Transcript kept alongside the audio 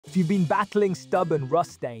If you've been battling stubborn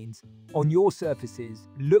rust stains on your surfaces,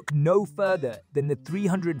 look no further than the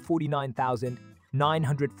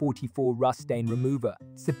 349,944 rust stain remover.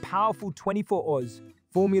 It's a powerful 24 Oz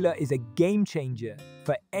formula is a game changer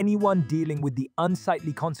for anyone dealing with the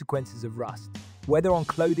unsightly consequences of rust, whether on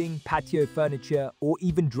clothing, patio furniture, or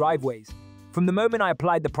even driveways. From the moment I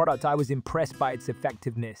applied the product, I was impressed by its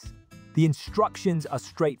effectiveness. The instructions are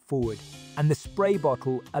straightforward, and the spray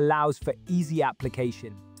bottle allows for easy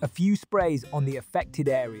application. A few sprays on the affected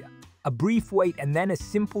area, a brief wait, and then a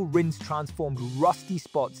simple rinse transformed rusty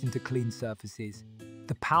spots into clean surfaces.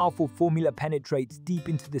 The powerful formula penetrates deep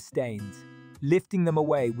into the stains, lifting them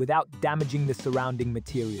away without damaging the surrounding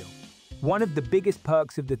material. One of the biggest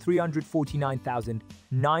perks of the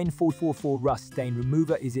 349,944 rust stain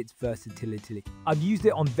remover is its versatility. I've used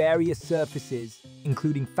it on various surfaces,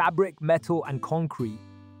 including fabric, metal, and concrete,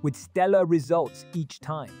 with stellar results each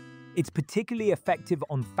time. It's particularly effective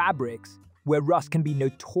on fabrics where rust can be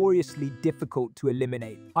notoriously difficult to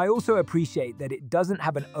eliminate. I also appreciate that it doesn't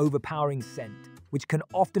have an overpowering scent, which can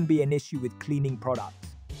often be an issue with cleaning products.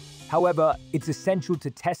 However, it's essential to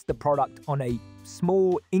test the product on a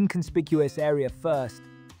small, inconspicuous area first,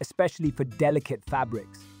 especially for delicate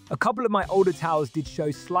fabrics. A couple of my older towels did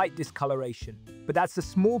show slight discoloration, but that's a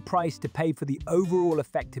small price to pay for the overall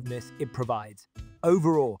effectiveness it provides.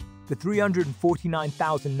 Overall, the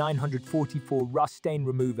 349,944 rust stain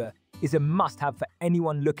remover is a must-have for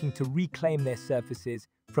anyone looking to reclaim their surfaces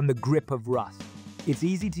from the grip of rust. It's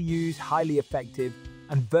easy to use, highly effective,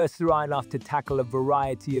 and versatile enough to tackle a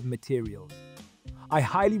variety of materials. I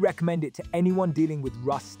highly recommend it to anyone dealing with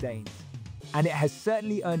rust stains, and it has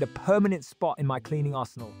certainly earned a permanent spot in my cleaning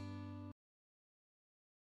arsenal.